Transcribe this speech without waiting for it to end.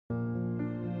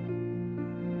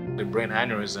The brain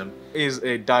aneurysm is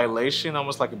a dilation,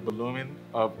 almost like a ballooning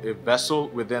of a vessel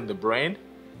within the brain.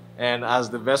 And as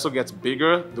the vessel gets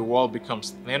bigger, the wall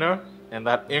becomes thinner, and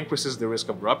that increases the risk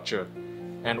of rupture.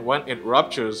 And when it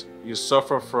ruptures, you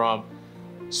suffer from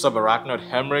subarachnoid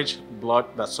hemorrhage, blood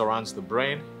that surrounds the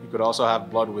brain. You could also have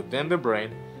blood within the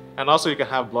brain, and also you can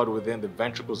have blood within the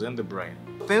ventricles in the brain.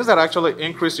 Things that actually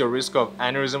increase your risk of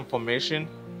aneurysm formation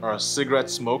are cigarette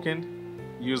smoking,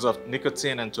 use of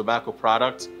nicotine and tobacco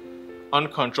products,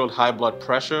 uncontrolled high blood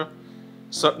pressure,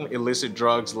 certain illicit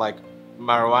drugs like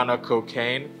marijuana,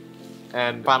 cocaine,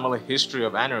 and family history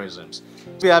of aneurysms.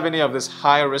 If you have any of these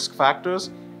high risk factors,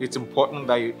 it's important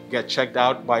that you get checked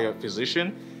out by your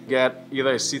physician. Get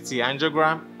either a CT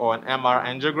angiogram or an MR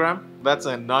angiogram. That's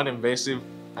a non-invasive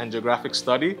angiographic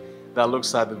study that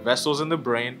looks at the vessels in the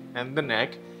brain and the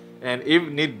neck. And if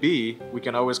need be, we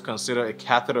can always consider a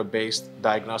catheter-based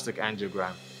diagnostic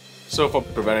angiogram. So for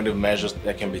preventative measures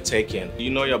that can be taken, you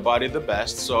know your body the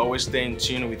best, so always stay in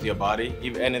tune with your body.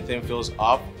 If anything feels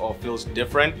off or feels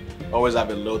different, always have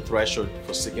a low threshold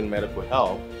for seeking medical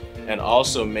help. And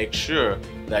also make sure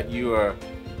that you are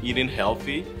eating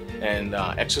healthy and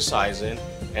exercising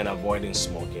and avoiding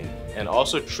smoking. And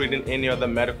also treating any other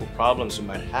medical problems you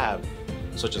might have,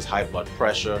 such as high blood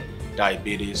pressure,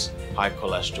 diabetes, high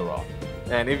cholesterol.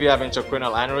 And if you have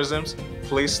intracranial aneurysms,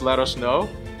 please let us know,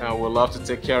 and we'd love to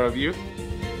take care of you.